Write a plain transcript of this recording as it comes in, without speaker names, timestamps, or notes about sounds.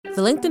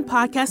The LinkedIn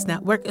Podcast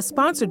Network is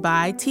sponsored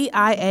by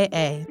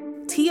TIAA.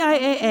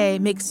 TIAA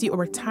makes you a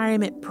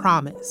retirement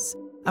promise,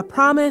 a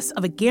promise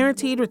of a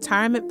guaranteed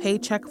retirement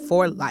paycheck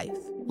for life.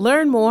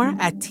 Learn more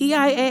at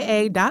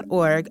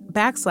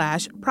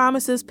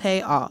TIAA.org/promises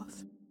pay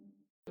off.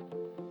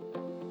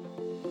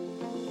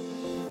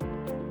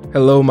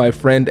 Hello, my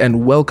friend,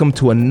 and welcome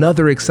to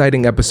another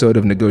exciting episode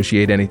of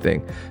Negotiate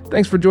Anything.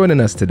 Thanks for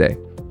joining us today.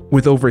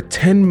 With over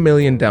 10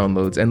 million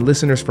downloads and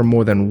listeners from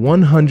more than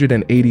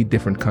 180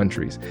 different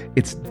countries,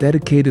 it's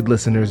dedicated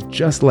listeners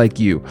just like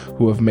you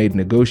who have made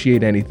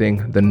Negotiate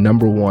Anything the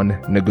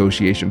 #1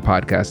 negotiation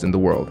podcast in the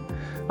world.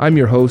 I'm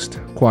your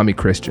host, Kwame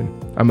Christian.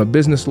 I'm a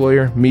business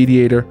lawyer,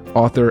 mediator,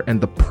 author,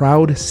 and the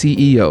proud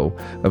CEO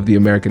of the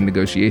American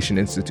Negotiation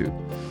Institute.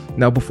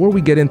 Now, before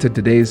we get into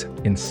today's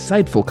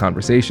insightful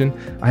conversation,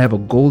 I have a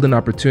golden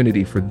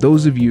opportunity for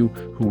those of you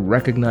who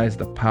recognize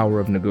the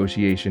power of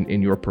negotiation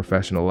in your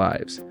professional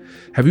lives.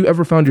 Have you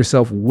ever found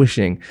yourself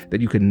wishing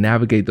that you could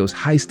navigate those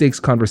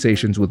high-stakes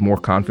conversations with more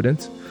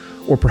confidence?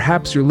 Or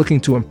perhaps you're looking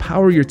to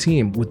empower your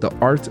team with the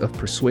art of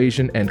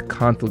persuasion and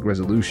conflict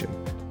resolution.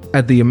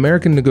 At the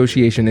American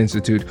Negotiation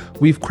Institute,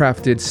 we've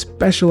crafted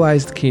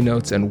specialized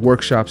keynotes and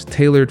workshops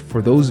tailored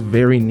for those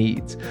very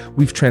needs.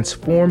 We've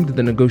transformed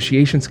the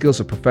negotiation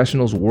skills of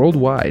professionals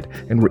worldwide,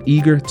 and we're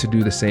eager to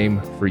do the same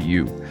for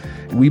you.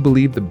 We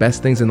believe the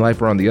best things in life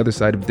are on the other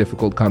side of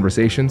difficult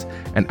conversations,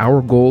 and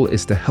our goal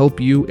is to help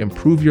you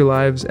improve your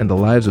lives and the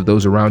lives of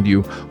those around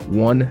you,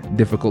 one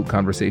difficult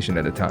conversation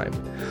at a time.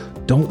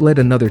 Don't let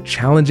another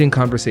challenging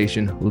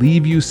conversation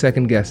leave you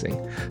second guessing.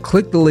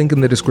 Click the link in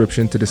the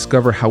description to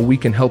discover how we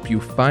can help you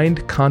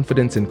find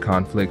confidence in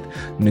conflict,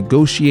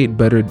 negotiate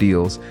better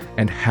deals,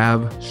 and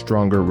have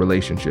stronger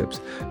relationships.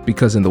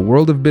 Because in the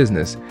world of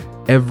business,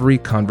 every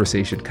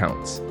conversation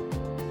counts.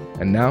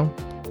 And now,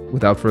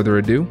 without further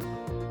ado,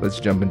 let's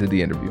jump into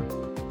the interview.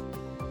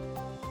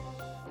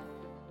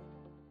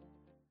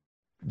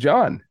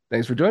 John,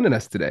 thanks for joining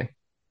us today.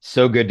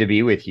 So good to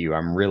be with you.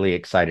 I'm really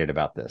excited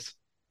about this.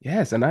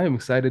 Yes, and I am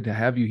excited to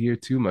have you here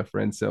too, my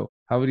friend. So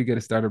how would you get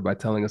us started by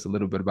telling us a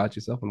little bit about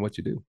yourself and what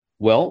you do?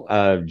 Well,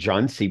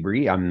 John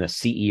Sebree, I'm the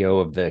CEO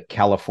of the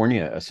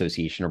California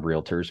Association of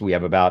Realtors. We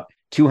have about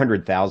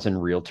 200,000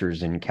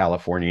 realtors in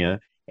California.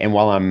 And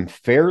while I'm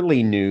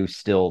fairly new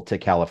still to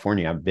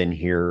California, I've been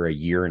here a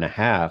year and a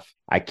half,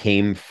 I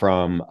came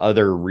from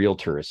other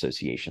realtor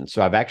associations.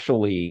 So I've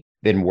actually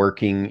been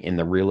working in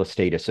the real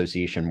estate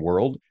association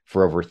world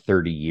for over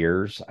 30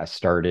 years. I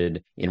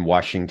started in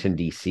Washington,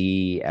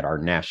 D.C. at our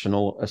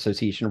National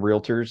Association of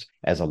Realtors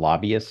as a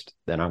lobbyist.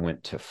 Then I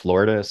went to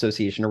Florida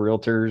Association of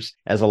Realtors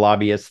as a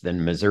lobbyist,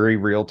 then Missouri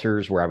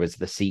Realtors, where I was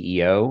the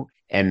CEO,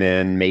 and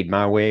then made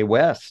my way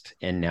west.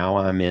 And now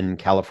I'm in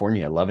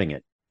California, loving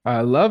it.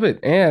 I love it.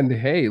 And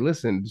hey,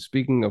 listen,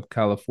 speaking of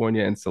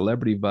California and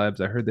celebrity vibes,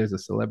 I heard there's a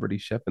celebrity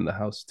chef in the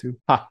house too.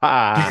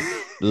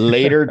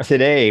 Later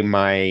today,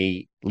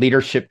 my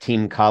leadership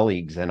team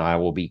colleagues and I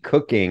will be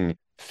cooking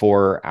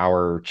for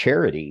our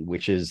charity,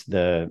 which is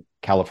the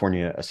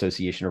California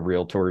Association of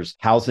Realtors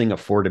Housing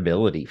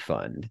Affordability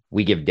Fund.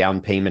 We give down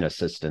payment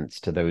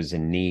assistance to those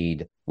in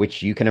need,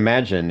 which you can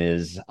imagine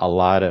is a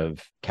lot of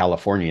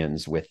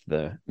Californians with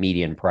the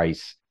median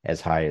price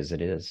as high as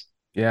it is.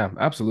 Yeah,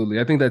 absolutely.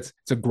 I think it's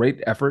a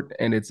great effort,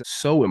 and it's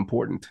so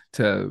important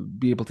to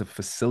be able to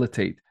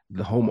facilitate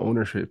the home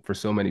ownership for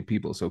so many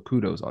people. So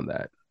kudos on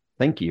that.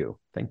 Thank you.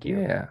 Thank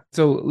you. Yeah.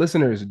 So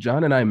listeners,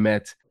 John and I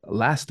met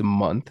last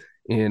month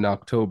in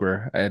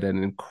October at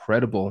an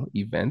incredible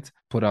event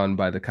put on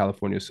by the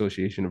California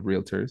Association of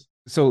Realtors.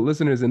 So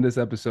listeners, in this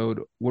episode,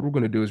 what we're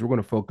going to do is we're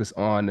going to focus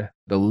on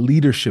the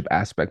leadership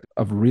aspect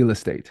of real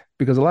estate.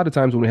 Because a lot of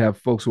times when we have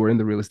folks who are in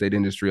the real estate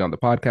industry on the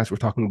podcast, we're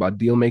talking about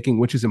deal making,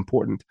 which is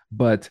important.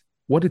 But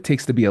what it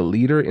takes to be a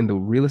leader in the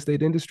real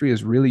estate industry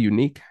is really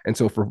unique. And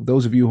so for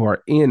those of you who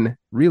are in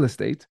real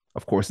estate,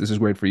 of course, this is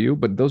great for you,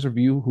 but those of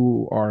you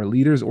who are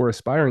leaders or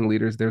aspiring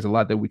leaders, there's a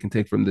lot that we can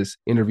take from this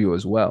interview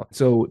as well.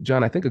 So,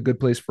 John, I think a good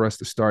place for us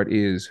to start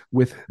is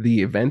with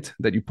the event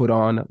that you put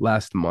on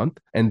last month,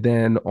 and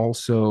then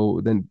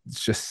also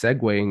just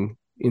segueing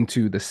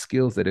into the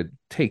skills that it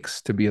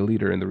takes to be a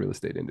leader in the real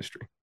estate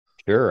industry.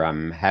 Sure,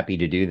 I'm happy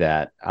to do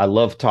that. I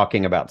love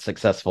talking about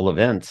successful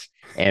events,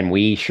 and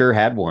we sure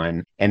had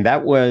one. And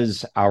that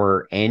was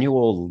our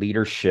annual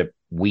leadership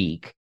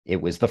week.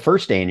 It was the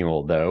first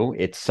annual, though.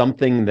 It's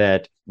something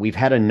that we've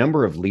had a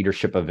number of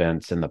leadership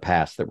events in the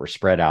past that were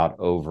spread out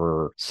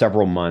over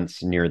several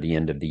months near the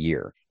end of the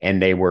year,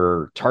 and they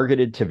were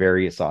targeted to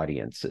various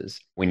audiences.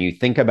 When you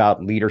think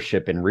about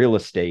leadership in real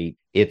estate,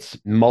 it's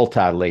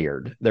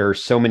multi-layered. There are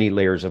so many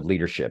layers of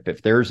leadership.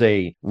 If there's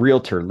a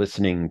realtor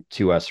listening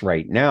to us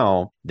right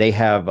now, they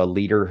have a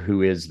leader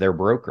who is their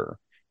broker.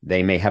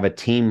 They may have a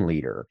team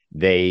leader.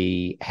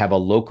 They have a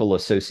local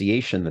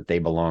association that they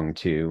belong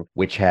to,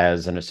 which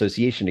has an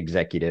association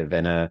executive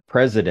and a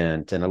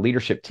president and a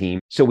leadership team.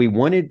 So we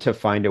wanted to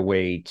find a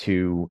way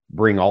to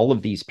bring all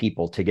of these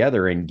people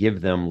together and give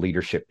them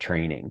leadership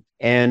training.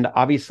 And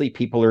obviously,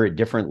 people are at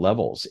different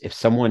levels. If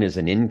someone is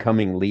an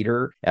incoming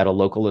leader at a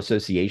local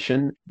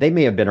association, they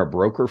may have been a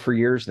broker for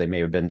years, they may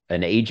have been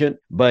an agent,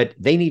 but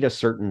they need a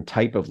certain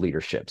type of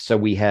leadership. So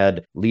we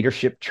had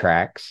leadership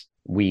tracks.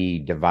 We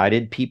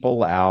divided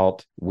people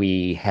out.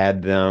 We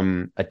had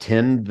them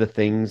attend the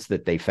things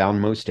that they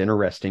found most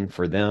interesting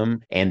for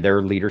them and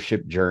their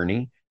leadership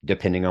journey,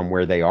 depending on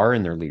where they are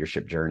in their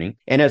leadership journey.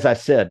 And as I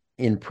said,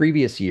 in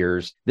previous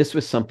years, this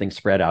was something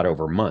spread out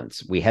over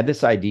months. We had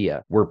this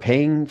idea, we're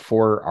paying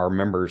for our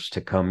members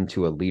to come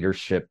to a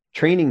leadership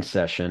training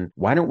session.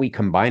 Why don't we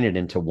combine it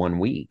into 1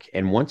 week?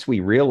 And once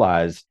we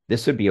realized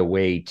this would be a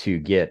way to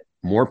get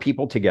more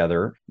people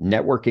together,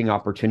 networking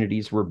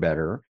opportunities were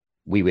better.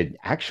 We would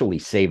actually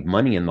save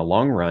money in the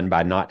long run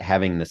by not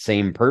having the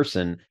same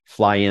person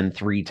fly in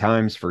 3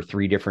 times for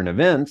 3 different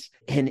events.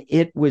 And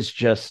it was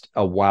just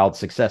a wild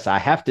success. I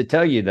have to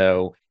tell you,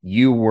 though,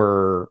 you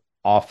were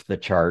off the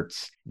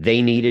charts.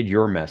 They needed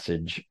your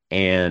message.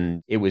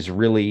 And it was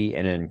really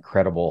an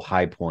incredible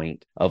high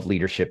point of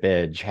Leadership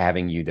Edge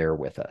having you there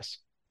with us.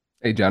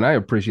 Hey, John, I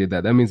appreciate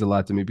that. That means a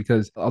lot to me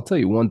because I'll tell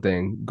you one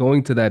thing,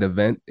 going to that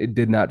event, it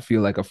did not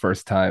feel like a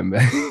first time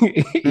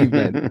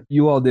event.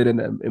 You all did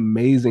an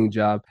amazing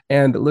job.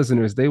 And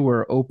listeners, they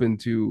were open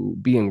to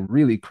being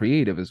really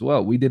creative as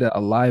well. We did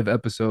a live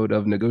episode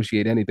of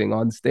Negotiate Anything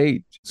on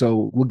stage.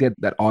 So we'll get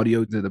that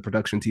audio to the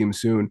production team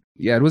soon.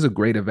 Yeah, it was a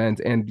great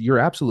event. And you're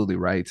absolutely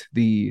right.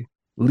 The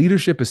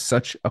leadership is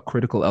such a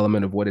critical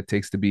element of what it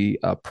takes to be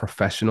a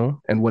professional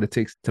and what it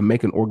takes to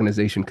make an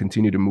organization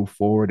continue to move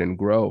forward and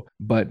grow.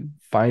 But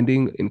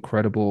finding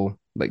incredible,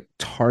 like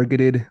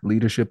targeted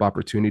leadership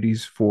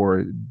opportunities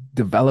for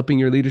developing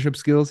your leadership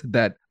skills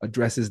that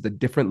addresses the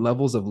different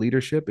levels of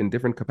leadership in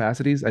different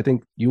capacities. I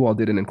think you all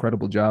did an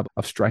incredible job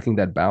of striking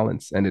that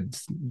balance. And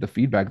it's the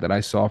feedback that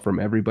I saw from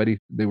everybody.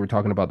 They were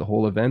talking about the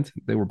whole event.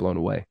 They were blown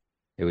away.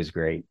 It was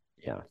great.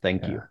 Yeah.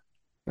 Thank you.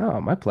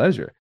 Oh, my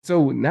pleasure.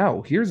 So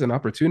now here's an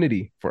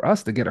opportunity for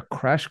us to get a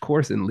crash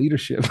course in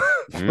leadership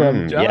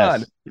from John.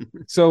 Yes.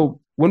 So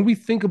when we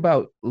think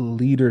about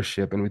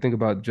leadership and we think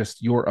about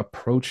just your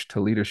approach to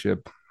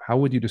leadership, how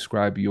would you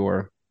describe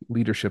your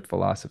leadership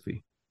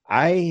philosophy?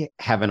 I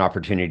have an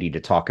opportunity to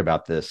talk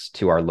about this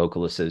to our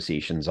local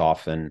associations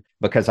often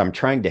because I'm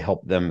trying to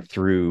help them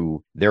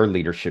through their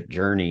leadership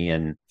journey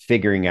and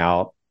figuring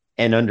out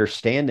and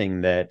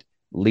understanding that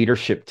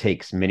leadership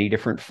takes many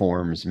different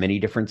forms, many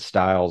different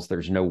styles.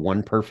 There's no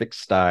one perfect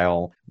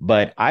style,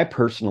 but I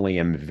personally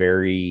am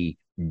very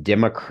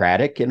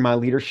democratic in my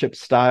leadership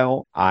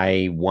style.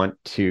 I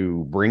want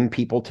to bring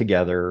people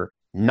together,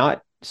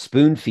 not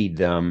spoon feed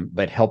them,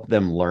 but help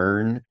them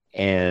learn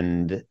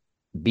and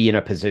be in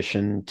a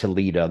position to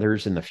lead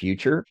others in the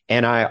future.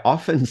 And I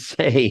often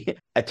say,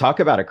 I talk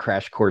about a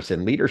crash course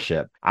in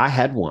leadership. I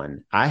had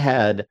one. I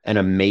had an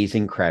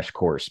amazing crash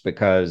course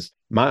because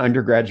my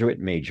undergraduate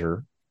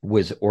major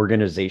was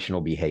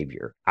organizational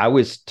behavior. I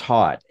was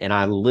taught and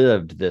I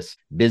lived this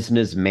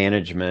business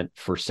management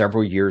for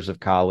several years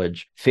of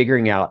college,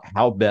 figuring out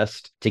how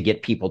best to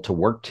get people to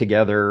work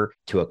together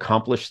to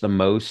accomplish the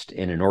most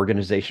in an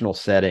organizational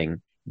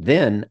setting.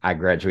 Then I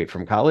graduate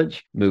from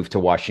college, moved to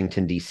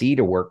Washington, D.C.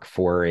 to work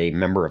for a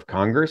member of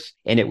Congress.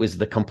 And it was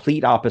the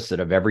complete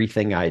opposite of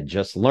everything I had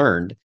just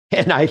learned.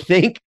 And I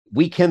think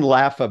we can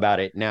laugh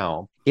about it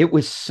now. It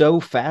was so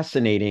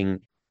fascinating.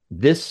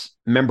 This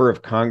member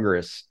of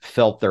Congress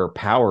felt their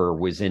power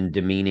was in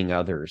demeaning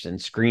others and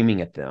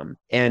screaming at them.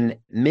 And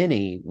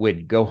many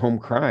would go home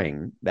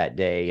crying that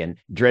day and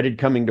dreaded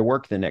coming to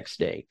work the next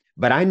day.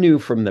 But I knew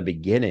from the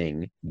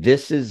beginning,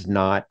 this is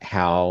not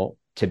how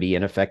to be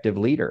an effective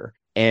leader.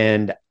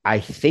 And I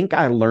think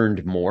I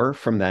learned more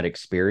from that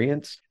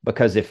experience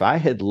because if I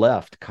had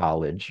left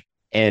college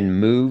and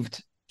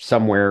moved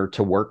somewhere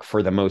to work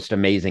for the most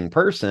amazing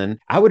person,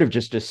 I would have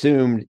just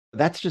assumed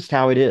that's just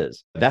how it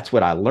is. That's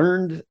what I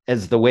learned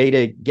as the way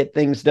to get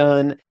things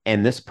done.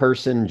 And this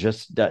person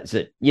just does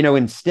it.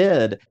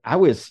 Instead, I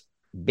was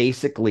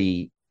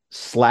basically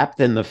slapped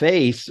in the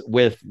face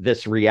with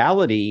this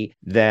reality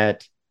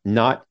that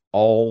not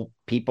all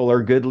people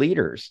are good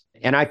leaders.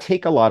 And I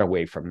take a lot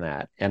away from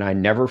that. And I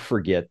never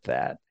forget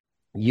that.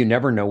 You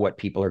never know what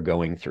people are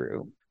going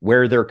through,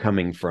 where they're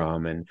coming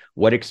from, and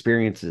what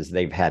experiences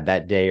they've had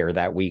that day or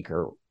that week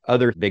or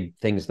other big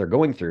things they're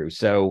going through.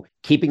 So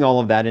keeping all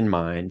of that in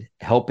mind,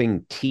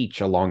 helping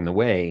teach along the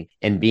way,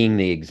 and being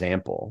the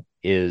example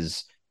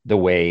is the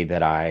way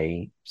that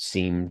I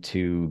seem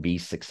to be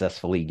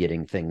successfully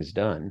getting things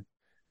done.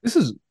 This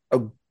is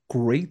a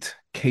great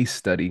case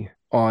study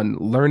on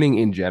learning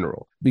in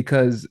general,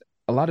 because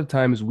a lot of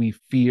times we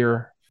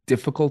fear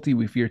difficulty,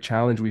 we fear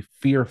challenge, we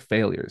fear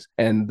failures.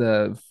 And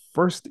the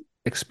first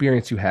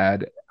experience you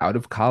had, out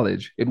of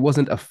college, it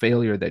wasn't a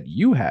failure that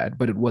you had,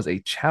 but it was a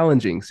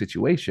challenging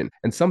situation.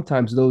 And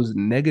sometimes those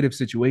negative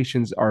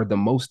situations are the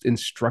most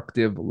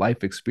instructive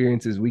life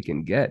experiences we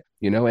can get,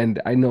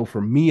 and I know for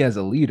me as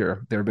a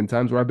leader, there have been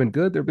times where I've been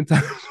good. There have been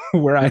times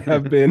where I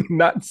have been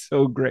not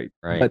so great,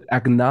 Right. But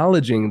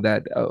acknowledging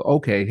that,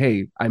 okay,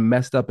 hey, I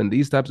messed up in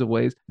these types of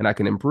ways and I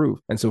can improve.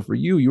 And so for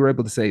you, you were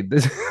able to say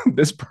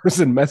this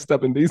person messed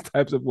up in these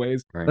types of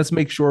ways. Right. Let's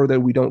make sure that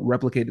we don't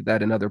replicate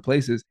that in other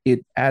places.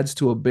 It adds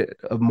to a bit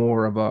of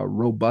more of a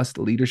robust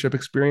leadership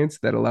experience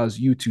that allows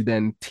you to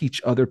then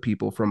teach other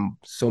people from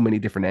so many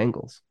different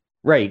angles.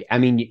 Right. I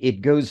mean,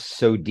 it goes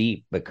so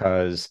deep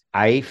because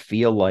I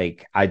feel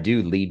like I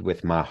do lead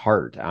with my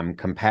heart. I'm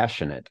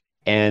compassionate.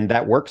 And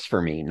that works for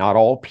me. Not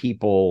all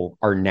people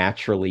are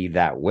naturally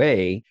that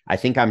way. I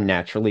think I'm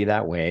naturally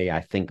that way.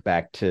 I think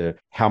back to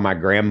how my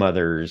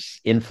grandmothers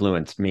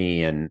influenced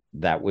me, and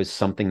that was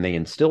something they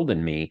instilled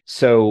in me.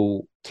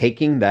 So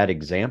taking that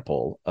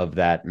example of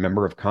that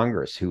member of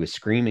Congress who was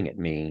screaming at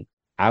me,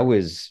 I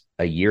was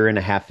a year and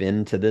a half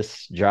into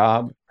this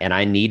job and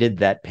I needed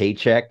that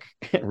paycheck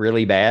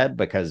really bad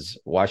because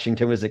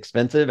Washington was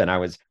expensive and I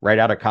was right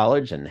out of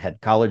college and had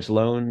college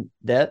loan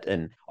debt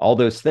and all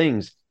those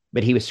things.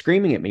 But he was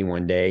screaming at me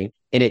one day,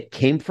 and it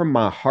came from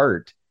my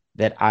heart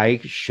that I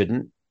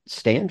shouldn't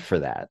stand for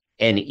that.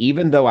 And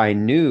even though I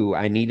knew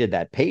I needed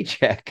that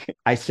paycheck,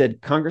 I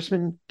said,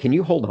 Congressman, can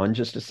you hold on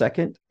just a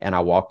second? And I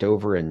walked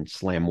over and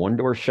slammed one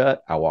door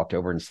shut. I walked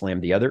over and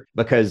slammed the other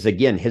because,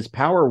 again, his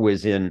power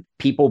was in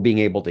people being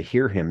able to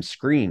hear him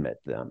scream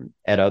at them,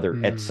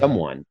 at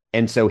someone.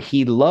 And so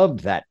he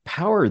loved that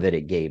power that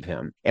it gave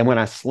him. And when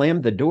I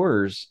slammed the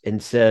doors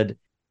and said,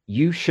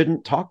 you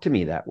shouldn't talk to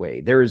me that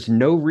way. There is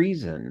no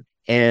reason.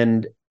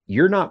 And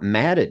you're not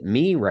mad at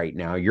me right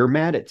now. You're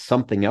mad at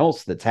something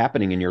else that's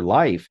happening in your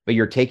life, but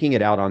you're taking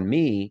it out on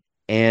me.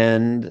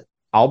 And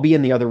I'll be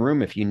in the other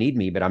room if you need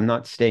me, but I'm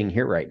not staying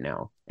here right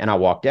now. And I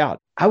walked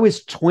out. I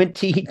was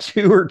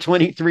 22 or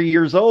 23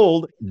 years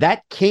old.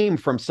 That came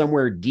from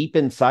somewhere deep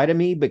inside of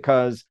me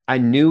because I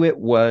knew it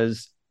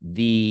was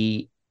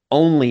the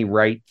only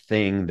right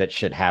thing that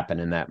should happen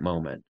in that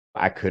moment.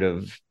 I could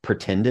have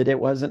pretended it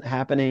wasn't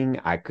happening.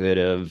 I could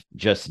have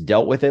just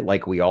dealt with it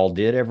like we all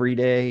did every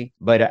day.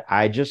 But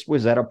I just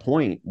was at a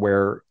point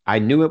where I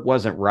knew it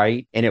wasn't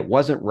right, and it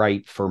wasn't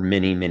right for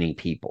many, many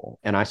people.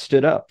 And I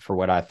stood up for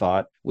what I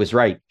thought was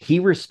right. He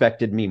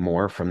respected me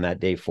more from that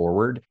day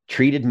forward,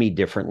 treated me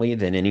differently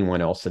than anyone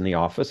else in the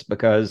office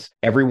because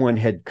everyone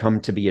had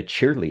come to be a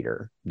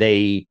cheerleader.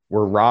 They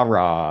were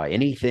rah-rah,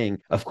 anything.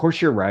 Of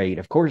course, you're right.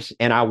 Of course.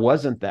 And I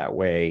wasn't that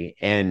way.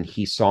 And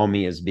he saw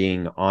me as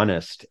being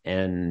honest.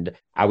 And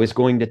I was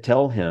going to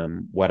tell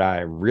him what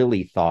I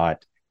really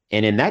thought.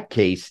 And in that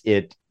case,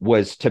 it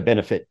was to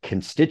benefit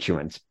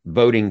constituents,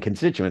 voting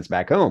constituents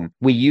back home.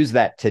 We use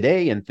that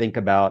today and think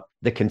about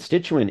the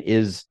constituent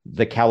is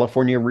the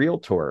California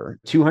realtor,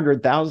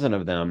 200,000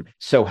 of them.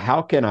 So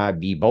how can I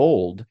be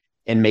bold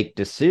and make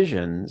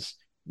decisions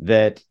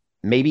that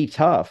may be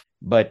tough,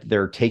 but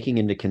they're taking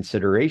into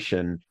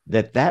consideration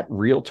that that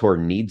realtor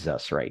needs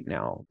us right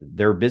now.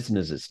 Their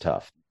business is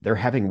tough. They're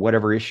having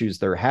whatever issues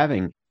they're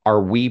having.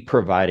 Are we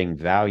providing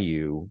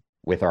value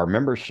with our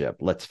membership?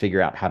 Let's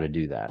figure out how to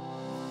do that.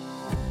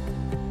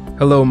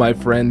 Hello, my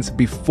friends.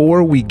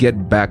 Before we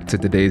get back to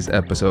today's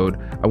episode,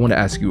 I want to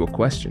ask you a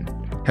question.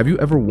 Have you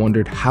ever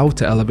wondered how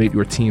to elevate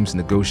your team's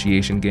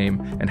negotiation game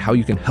and how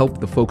you can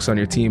help the folks on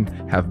your team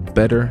have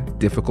better,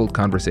 difficult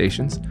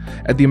conversations?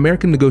 At the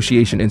American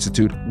Negotiation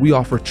Institute, we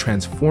offer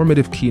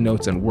transformative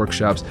keynotes and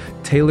workshops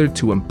tailored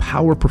to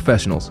empower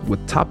professionals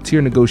with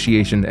top-tier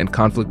negotiation and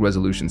conflict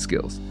resolution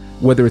skills.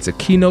 Whether it's a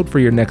keynote for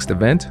your next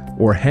event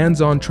or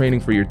hands-on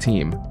training for your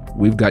team,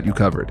 we've got you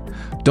covered.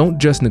 Don't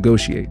just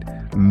negotiate.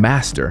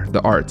 Master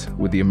the art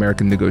with the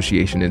American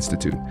Negotiation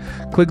Institute.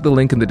 Click the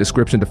link in the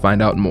description to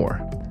find out more.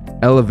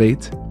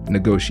 Elevate,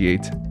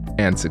 negotiate,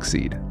 and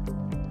succeed.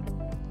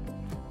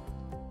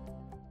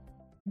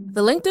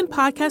 The LinkedIn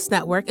Podcast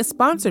Network is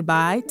sponsored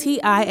by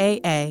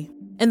TIAA.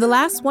 In the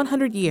last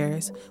 100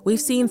 years,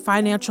 we've seen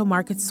financial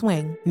markets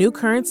swing, new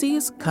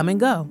currencies come and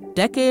go,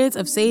 decades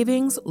of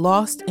savings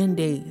lost in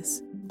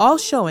days, all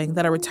showing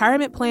that a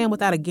retirement plan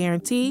without a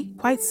guarantee,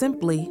 quite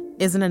simply,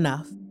 isn't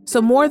enough.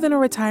 So more than a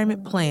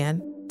retirement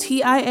plan,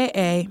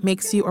 TIAA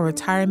makes you a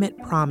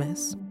retirement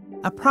promise.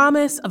 A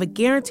promise of a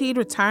guaranteed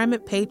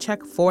retirement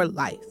paycheck for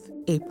life.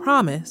 A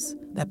promise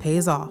that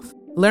pays off.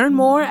 Learn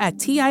more at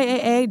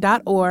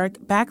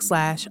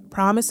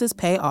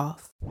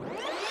TIAA.org/promisespayoff.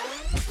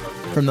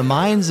 From the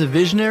minds of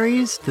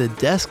visionaries to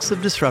the desks of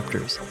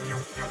disruptors,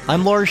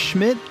 I'm Lars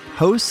Schmidt,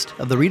 host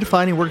of the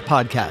Redefining Work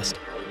podcast.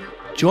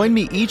 Join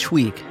me each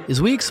week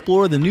as we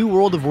explore the new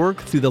world of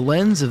work through the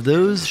lens of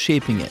those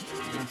shaping it.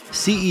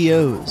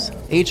 CEOs,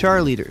 HR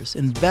leaders,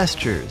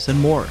 investors,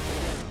 and more.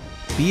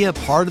 Be a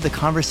part of the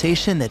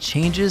conversation that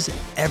changes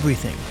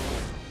everything.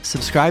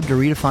 Subscribe to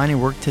Redefining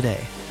Work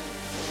today.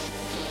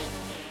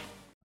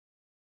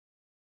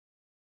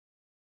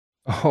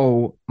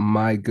 Oh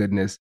my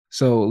goodness.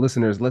 So,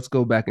 listeners, let's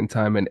go back in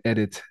time and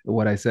edit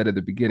what I said at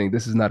the beginning.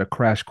 This is not a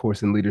crash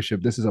course in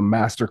leadership. This is a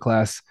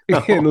masterclass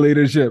in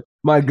leadership.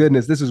 My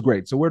goodness, this is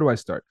great. So, where do I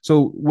start?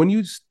 So, when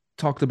you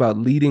talked about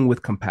leading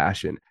with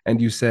compassion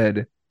and you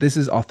said, this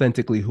is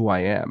authentically who I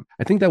am.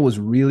 I think that was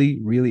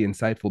really, really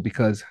insightful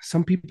because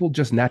some people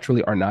just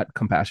naturally are not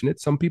compassionate.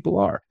 Some people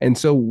are. And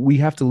so we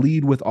have to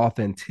lead with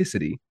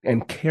authenticity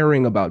and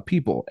caring about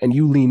people. And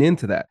you lean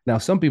into that. Now,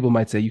 some people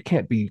might say you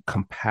can't be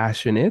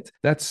compassionate.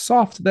 That's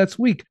soft. That's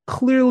weak.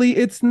 Clearly,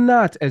 it's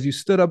not, as you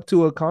stood up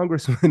to a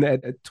congressman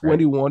at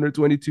 21 or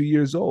 22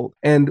 years old.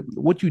 And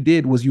what you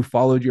did was you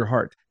followed your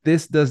heart.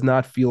 This does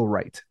not feel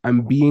right.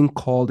 I'm being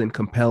called and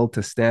compelled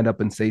to stand up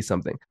and say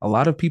something. A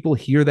lot of people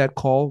hear that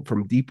call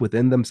from deep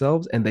within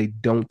themselves and they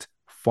don't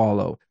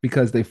follow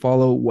because they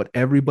follow what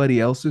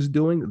everybody else is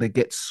doing. They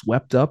get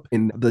swept up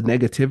in the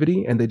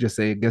negativity and they just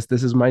say, I guess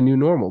this is my new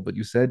normal. But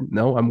you said,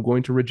 no, I'm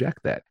going to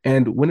reject that.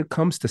 And when it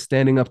comes to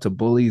standing up to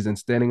bullies and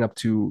standing up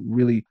to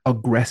really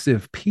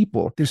aggressive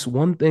people, there's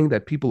one thing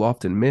that people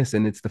often miss,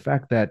 and it's the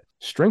fact that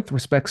strength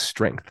respects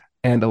strength.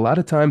 And a lot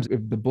of times, if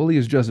the bully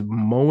is just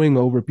mowing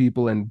over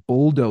people and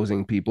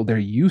bulldozing people, they're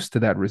used to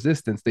that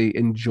resistance. They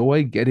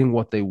enjoy getting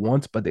what they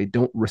want, but they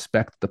don't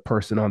respect the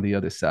person on the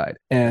other side.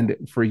 And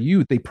for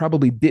you, they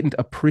probably didn't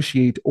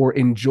appreciate or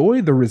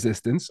enjoy the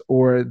resistance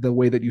or the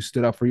way that you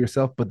stood up for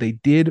yourself, but they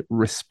did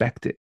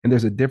respect it. And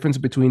there's a difference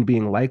between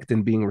being liked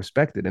and being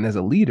respected. And as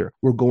a leader,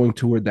 we're going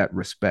toward that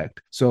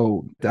respect.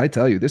 So I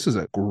tell you, this is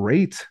a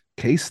great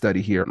case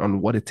study here on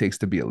what it takes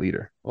to be a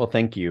leader. Well,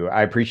 thank you.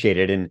 I appreciate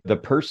it. And the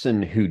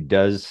person who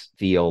does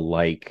feel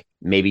like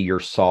maybe you're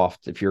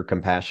soft, if you're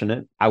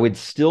compassionate, I would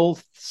still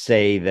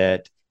say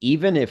that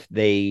even if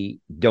they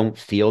don't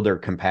feel they're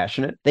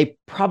compassionate, they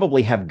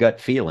probably have gut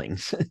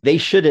feelings. They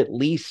should at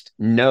least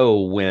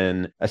know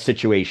when a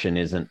situation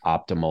isn't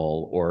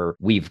optimal or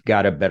we've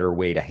got a better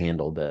way to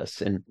handle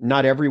this. And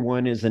not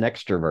everyone is an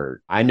extrovert.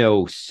 I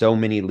know so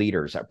many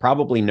leaders. I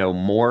probably know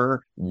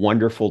more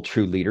wonderful,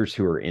 true leaders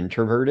who are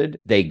introverted.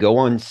 They go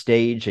on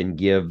stage and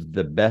give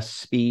the best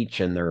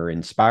speech and they're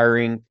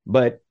inspiring,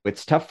 but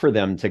it's tough for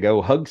them to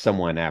go hug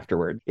someone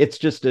afterward. It's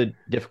just a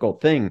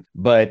difficult thing,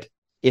 but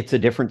it's a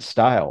different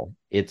style.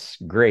 It's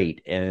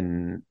great.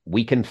 And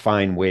we can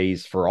find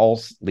ways for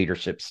all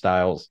leadership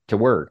styles to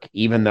work.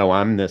 Even though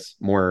I'm this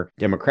more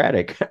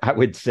democratic, I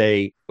would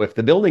say if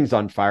the building's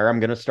on fire, I'm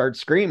going to start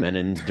screaming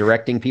and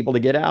directing people to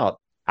get out.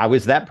 I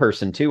was that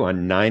person too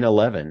on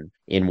 9/11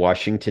 in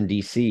Washington,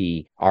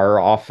 D.C. Our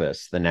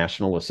office, the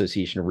National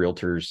Association of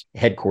Realtors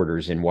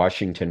headquarters in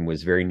Washington,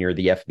 was very near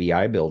the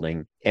FBI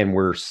building. And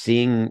we're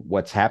seeing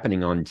what's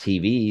happening on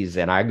TVs.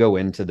 And I go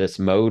into this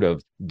mode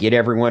of get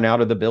everyone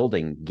out of the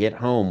building, get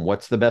home.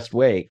 What's the best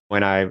way?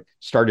 When I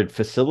started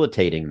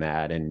facilitating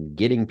that and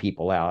getting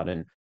people out,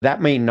 and that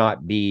may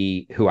not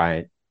be who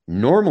I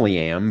normally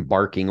am,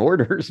 barking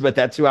orders, but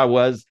that's who I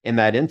was in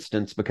that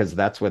instance because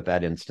that's what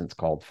that instance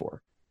called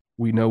for.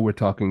 We know we're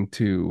talking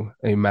to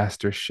a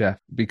master chef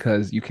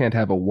because you can't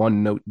have a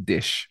one-note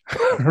dish,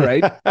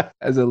 right?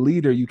 As a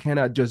leader, you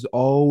cannot just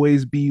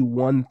always be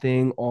one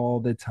thing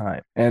all the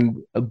time. And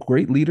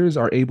great leaders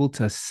are able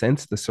to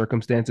sense the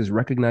circumstances,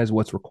 recognize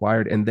what's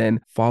required, and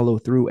then follow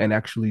through and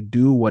actually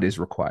do what is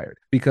required.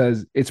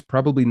 Because it's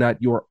probably not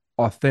your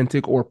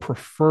authentic or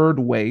preferred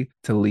way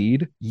to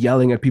lead,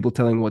 yelling at people,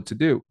 telling what to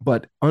do.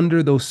 But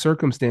under those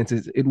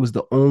circumstances, it was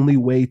the only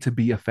way to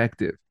be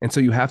effective. And so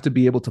you have to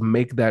be able to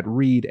make that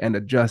read and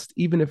adjust,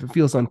 even if it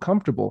feels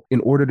uncomfortable, in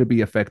order to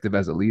be effective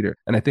as a leader.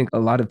 And I think a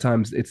lot of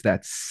times it's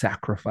that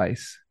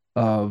sacrifice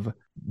of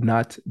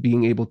not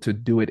being able to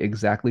do it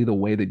exactly the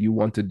way that you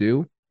want to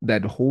do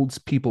that holds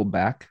people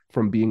back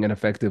from being an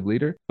effective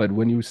leader. But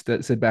when you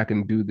sit back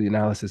and do the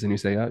analysis and you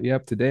say, oh,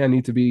 yep, today I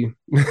need to be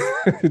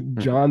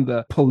John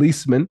the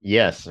policeman.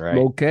 Yes, right.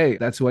 Okay,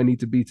 that's who I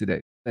need to be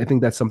today. I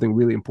think that's something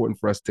really important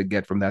for us to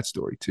get from that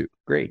story too.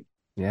 Great.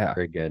 Yeah.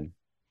 Very good.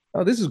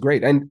 Oh, this is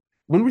great. And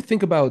when we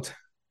think about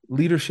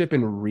leadership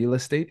in real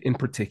estate in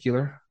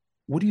particular,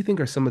 what do you think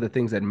are some of the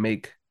things that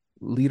make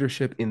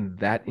leadership in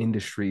that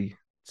industry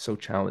so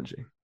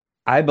challenging?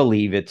 I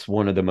believe it's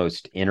one of the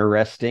most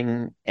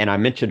interesting. And I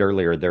mentioned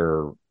earlier, there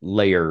are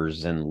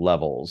layers and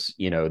levels.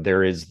 You know,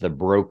 there is the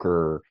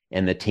broker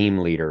and the team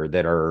leader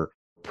that are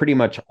pretty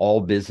much all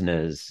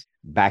business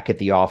back at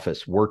the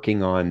office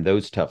working on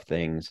those tough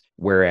things.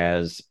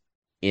 Whereas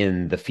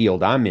in the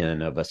field I'm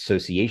in of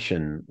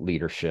association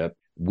leadership,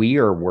 we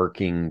are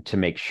working to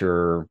make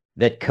sure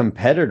that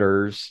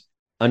competitors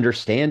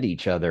understand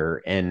each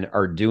other and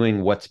are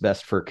doing what's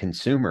best for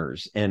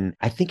consumers. And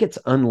I think it's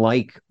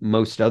unlike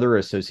most other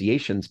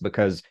associations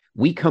because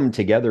we come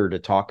together to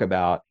talk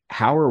about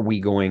how are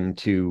we going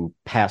to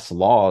pass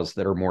laws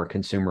that are more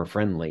consumer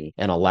friendly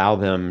and allow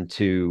them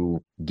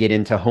to get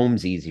into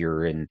homes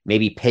easier and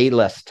maybe pay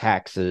less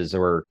taxes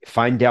or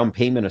find down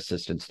payment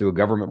assistance through a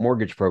government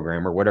mortgage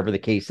program or whatever the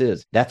case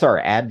is. That's our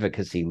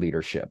advocacy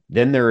leadership.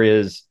 Then there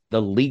is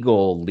the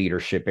legal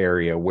leadership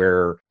area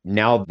where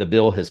now the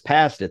bill has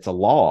passed, it's a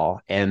law,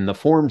 and the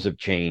forms have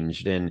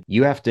changed, and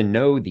you have to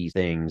know these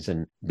things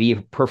and be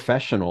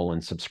professional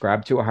and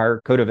subscribe to a higher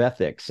code of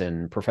ethics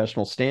and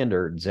professional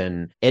standards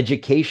and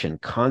education,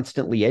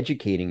 constantly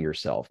educating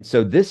yourself.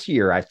 So this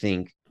year, I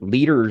think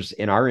leaders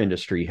in our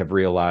industry have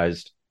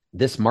realized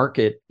this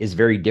market is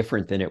very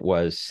different than it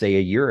was, say, a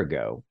year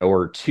ago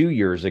or 2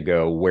 years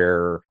ago,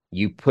 where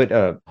you put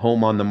a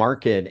home on the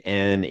market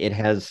and it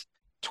has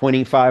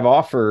 25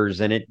 offers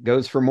and it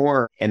goes for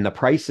more and the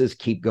prices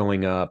keep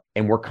going up.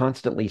 And we're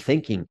constantly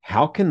thinking,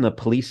 how can the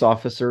police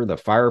officer, the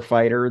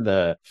firefighter,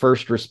 the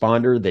first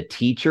responder, the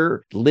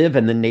teacher live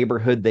in the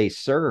neighborhood they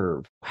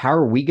serve? How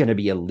are we going to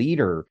be a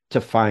leader to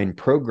find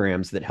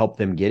programs that help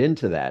them get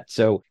into that?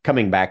 So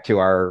coming back to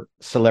our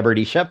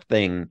celebrity chef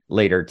thing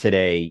later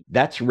today,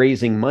 that's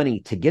raising money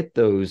to get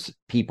those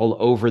people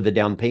over the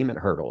down payment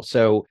hurdle.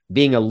 So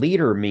being a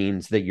leader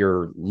means that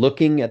you're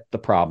looking at the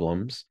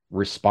problems,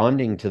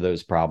 responding to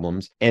those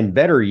problems, and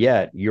better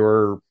yet,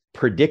 you're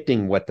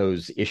predicting what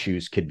those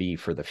issues could be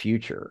for the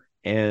future.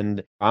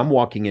 And I'm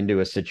walking into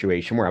a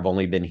situation where I've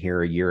only been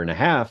here a year and a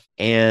half,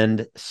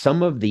 and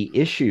some of the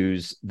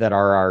issues that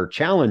are our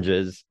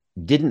challenges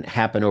didn't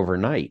happen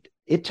overnight.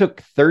 It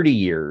took 30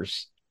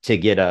 years to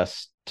get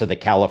us to the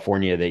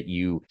California that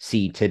you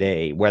see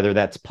today, whether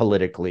that's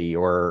politically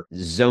or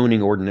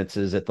zoning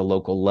ordinances at the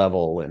local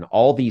level and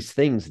all these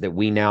things that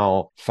we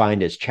now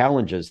find as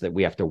challenges that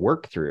we have to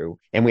work through.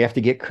 And we have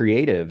to get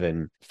creative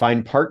and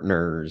find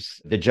partners,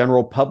 the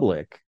general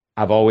public.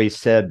 I've always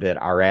said that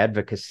our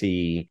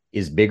advocacy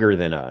is bigger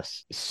than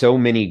us. So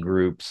many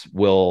groups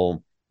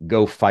will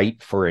go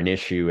fight for an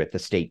issue at the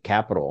state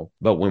capitol,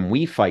 but when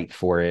we fight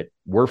for it,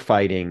 we're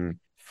fighting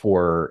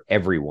for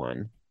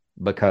everyone,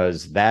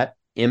 because that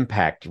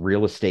impact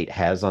real estate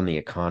has on the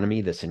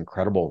economy, this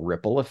incredible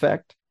ripple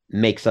effect,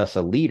 makes us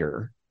a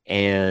leader.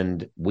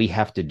 And we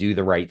have to do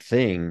the right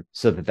thing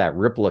so that that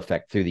ripple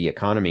effect through the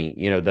economy,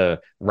 the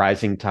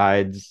rising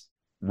tides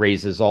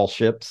raises all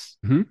ships.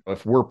 Mm-hmm.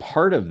 If we're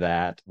part of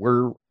that,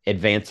 we're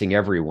advancing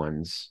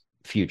everyone's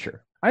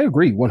future. I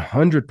agree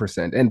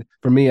 100%. And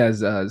for me,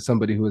 as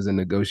somebody who is a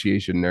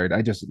negotiation nerd,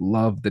 I just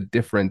love the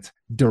different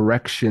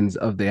directions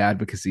of the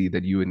advocacy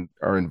that you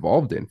are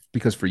involved in.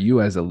 Because for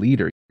you as a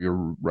leader,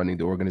 you're running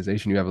the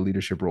organization, you have a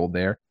leadership role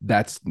there.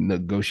 That's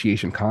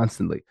negotiation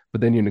constantly.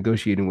 But then you're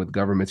negotiating with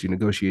governments, you're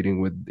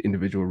negotiating with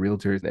individual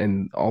realtors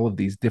and all of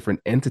these different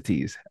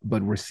entities.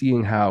 But we're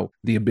seeing how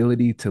the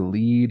ability to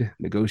lead,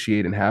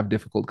 negotiate, and have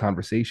difficult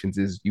conversations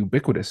is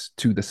ubiquitous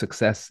to the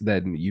success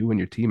that you and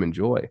your team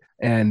enjoy.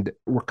 And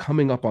we're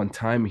coming up on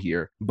time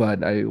here,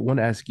 but I want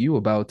to ask you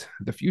about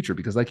the future,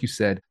 because like you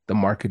said, the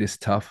market is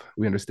tough.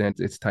 We understand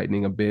it's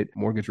tightening a bit.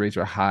 Mortgage rates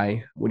are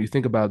high. When you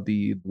think about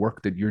the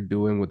work that you're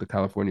doing with the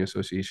California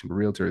Association of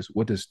Realtors,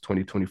 what does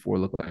 2024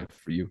 look like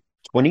for you?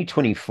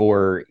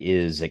 2024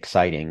 is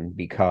exciting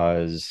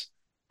because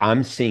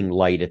I'm seeing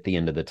light at the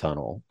end of the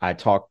tunnel. I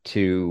talk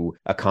to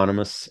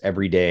economists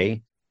every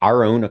day.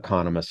 Our own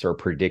economists are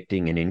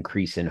predicting an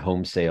increase in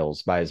home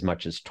sales by as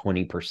much as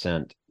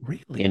 20%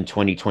 in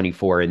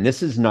 2024. And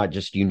this is not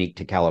just unique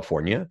to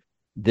California.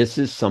 This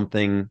is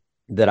something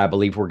that I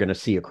believe we're going to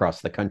see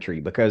across the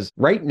country, because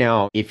right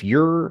now, if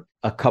you're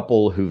a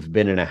couple who've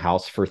been in a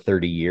house for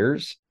 30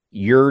 years,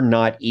 you're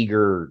not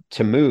eager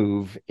to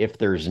move if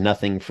there's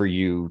nothing for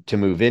you to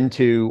move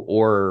into,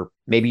 or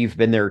maybe you've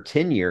been there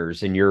 10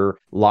 years and you're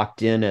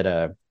locked in at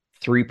a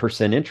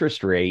 3%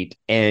 interest rate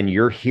and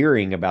you're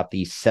hearing about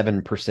these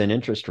 7%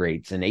 interest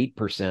rates and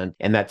 8%,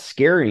 and that's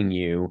scaring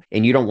you,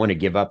 and you don't want to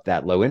give up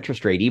that low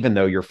interest rate, even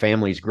though your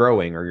family's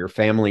growing or your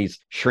family's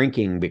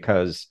shrinking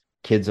because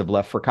kids have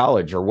left for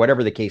college or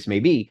whatever the case may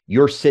be.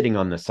 You're sitting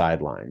on the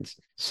sidelines.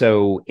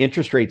 So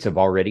interest rates have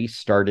already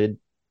started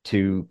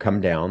to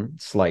come down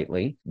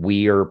slightly.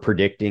 We are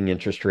predicting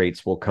interest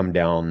rates will come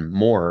down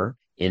more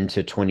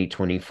into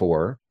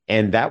 2024,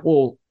 and that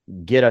will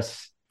get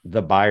us,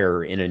 the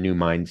buyer, in a new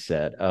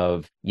mindset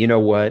of, you know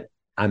what,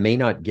 I may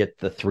not get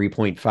the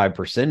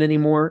 3.5%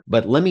 anymore,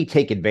 but let me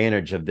take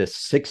advantage of this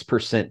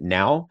 6%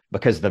 now,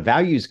 because the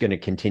value is going to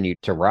continue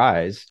to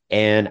rise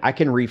and I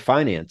can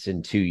refinance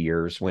in 2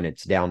 years when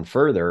it's down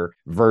further,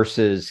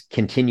 versus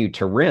continue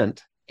to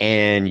rent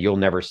and you'll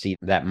never see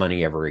that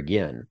money ever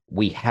again.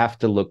 We have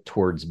to look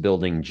towards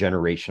building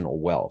generational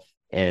wealth.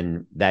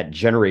 And that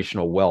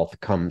generational wealth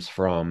comes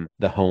from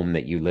the home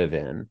that you live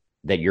in,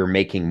 that you're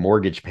making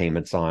mortgage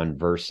payments on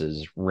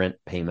versus rent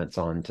payments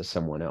on to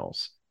someone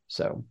else.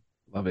 So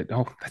love it.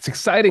 Oh, that's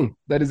exciting.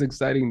 That is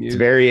exciting news. It's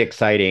very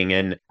exciting.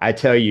 And I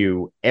tell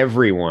you,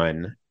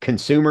 everyone,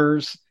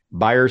 consumers,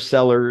 buyers,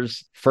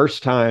 sellers,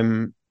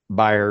 first-time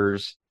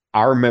buyers,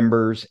 our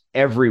members,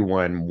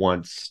 everyone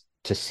wants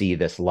to see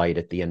this light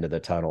at the end of the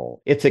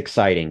tunnel. It's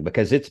exciting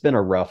because it's been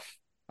a rough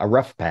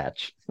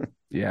patch.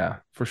 Yeah,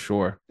 for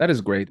sure. That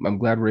is great. I'm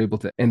glad we're able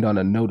to end on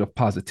a note of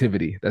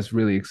positivity. That's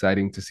really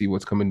exciting to see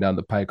what's coming down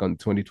the pike on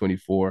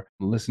 2024.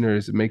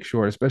 Listeners, make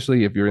sure,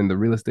 especially if you're in the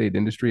real estate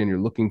industry and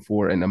you're looking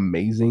for an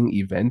amazing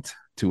event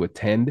to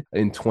attend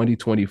in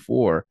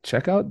 2024,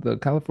 check out the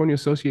California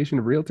Association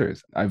of Realtors.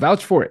 I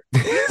vouch for it.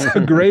 It's a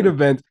great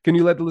event. Can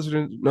you let the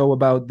listeners know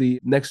about the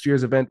next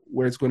year's event,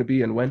 where it's going to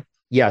be and when?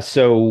 Yeah,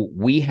 so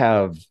we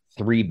have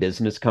 3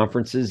 business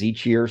conferences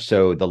each year.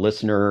 So the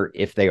listener,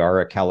 if they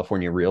are a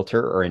California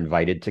realtor, are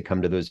invited to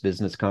come to those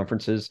business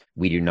conferences.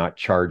 We do not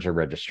charge a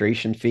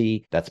registration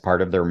fee. That's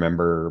part of their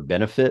member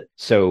benefit.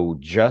 So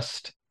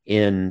just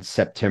in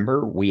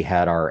September, we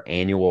had our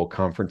annual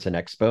conference and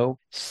expo.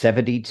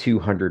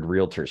 7,200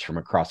 realtors from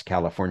across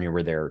California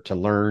were there to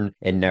learn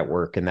and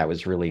network, and that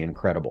was really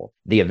incredible.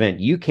 The event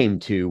you came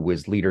to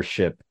was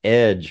Leadership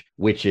Edge,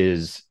 which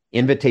is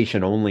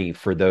invitation only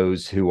for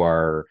those who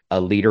are a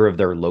leader of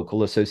their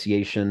local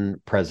association,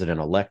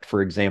 president-elect,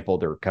 for example.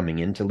 They're coming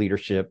into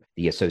leadership.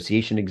 The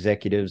association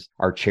executives,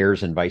 our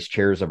chairs and vice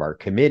chairs of our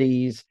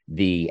committees,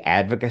 the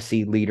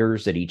advocacy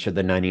leaders at each of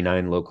the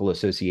 99 local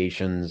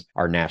associations,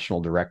 our national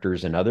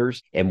directors and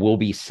others. And we'll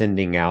be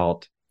sending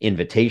out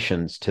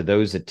invitations to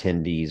those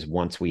attendees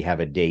once we have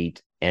a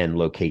date and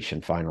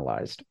location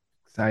finalized.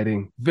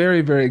 Exciting. Very,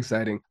 very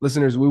exciting.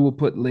 Listeners, we will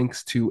put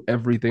links to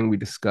everything we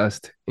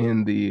discussed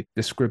in the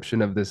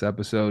description of this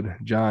episode.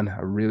 John,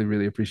 I really,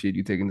 really appreciate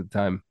you taking the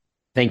time.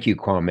 Thank you,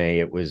 Kwame.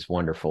 It was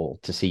wonderful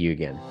to see you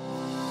again.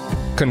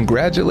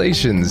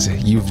 Congratulations!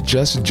 You've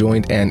just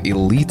joined an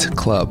elite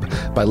club.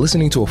 By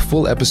listening to a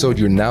full episode,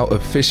 you're now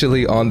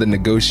officially on the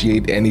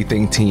Negotiate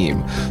Anything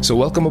team. So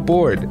welcome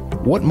aboard.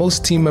 What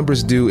most team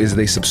members do is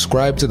they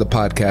subscribe to the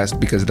podcast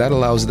because that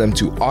allows them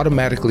to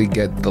automatically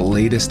get the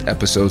latest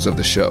episodes of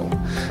the show.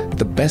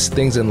 The best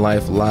things in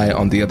life lie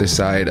on the other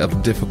side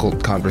of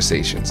difficult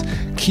conversations.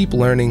 Keep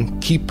learning,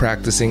 keep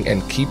practicing,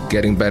 and keep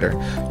getting better.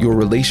 Your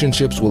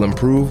relationships will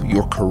improve,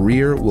 your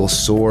career will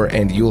soar,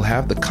 and you'll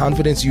have the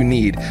confidence you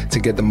need to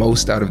get the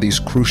most out of these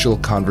crucial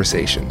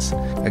conversations.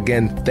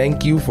 Again,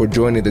 thank you for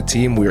joining the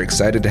team. We're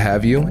excited to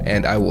have you,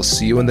 and I will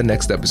see you in the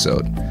next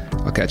episode.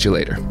 I'll catch you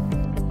later.